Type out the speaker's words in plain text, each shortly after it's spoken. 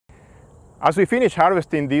As we finish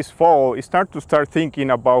harvesting this fall, it's start thinking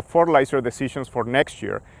about fertilizer decisions for next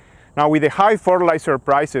year. Now, with the high fertilizer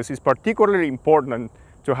prices, it's particularly important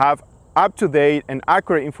to have up-to-date and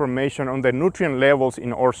accurate information on the nutrient levels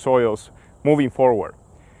in our soils moving forward.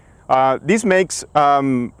 This makes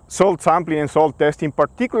soil sampling and soil testing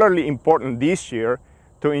particularly important this year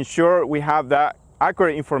to ensure we have that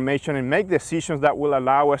accurate information and make decisions that will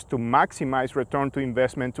allow us to maximize return to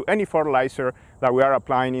investment to any fertilizer that we are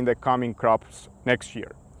applying in the coming crops next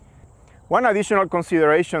year. One additional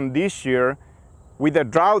consideration this year with the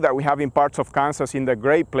drought that we have in parts of Kansas in the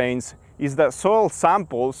Great Plains is that soil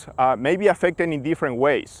samples may be affected in different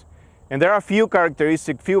ways. And there are a few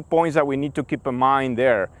characteristics, few points that we need to keep in mind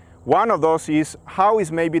there. One of those is how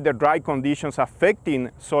is maybe the dry conditions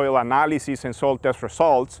affecting soil analysis and soil test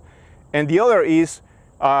results. And the other is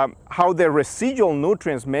how the residual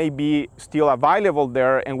nutrients may be still available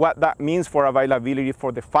there and what that means for availability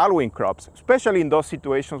for the following crops, especially in those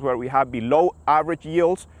situations where we have below average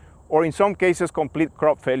yields or in some cases complete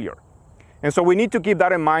crop failure. And so we need to keep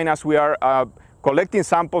that in mind as we are collecting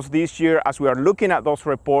samples this year, as we are looking at those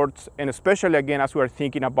reports, and especially again as we are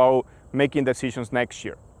thinking about making decisions next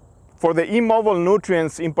year. For the immobile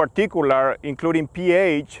nutrients in particular, including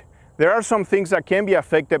pH, there are some things that can be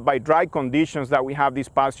affected by dry conditions that we have this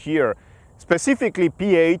past year. Specifically,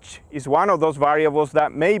 pH is one of those variables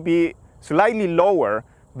that may be slightly lower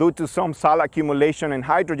due to some salt accumulation and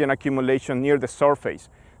hydrogen accumulation near the surface.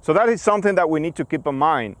 So that is something that we need to keep in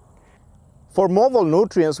mind. For mobile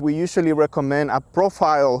nutrients, we usually recommend a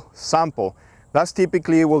profile sample. That's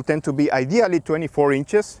typically will tend to be ideally 24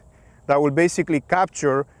 inches. That will basically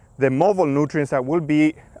capture the mobile nutrients that will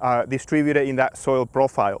be distributed in that soil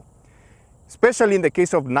profile. Especially in the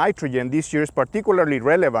case of nitrogen, this year is particularly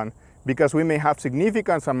relevant because we may have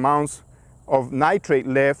significant amounts of nitrate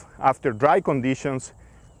left after dry conditions,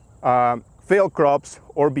 failed crops,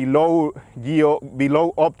 or below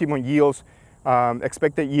optimum yields,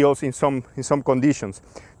 expected yields in some conditions.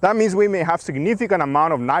 That means we may have significant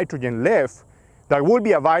amount of nitrogen left that will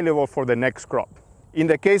be available for the next crop. In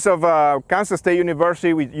the case of Kansas State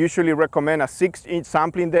University, we usually recommend a 6-inch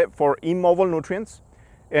sampling depth for immobile nutrients.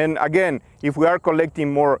 And again, if we are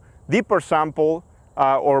collecting more deeper sample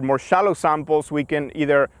or more shallow samples, we can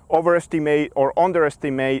either overestimate or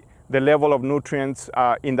underestimate the level of nutrients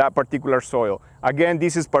in that particular soil. Again,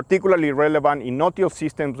 this is particularly relevant in no-till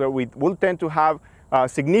systems where we will tend to have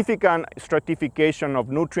significant stratification of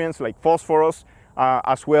nutrients like phosphorus,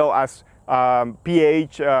 as well as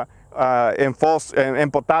pH and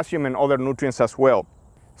potassium and other nutrients as well.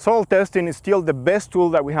 Soil testing is still the best tool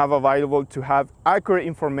that we have available to have accurate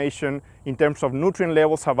information in terms of nutrient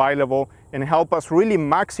levels available and help us really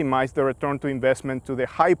maximize the return to investment to the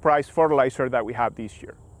high-priced fertilizer that we have this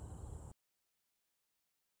year.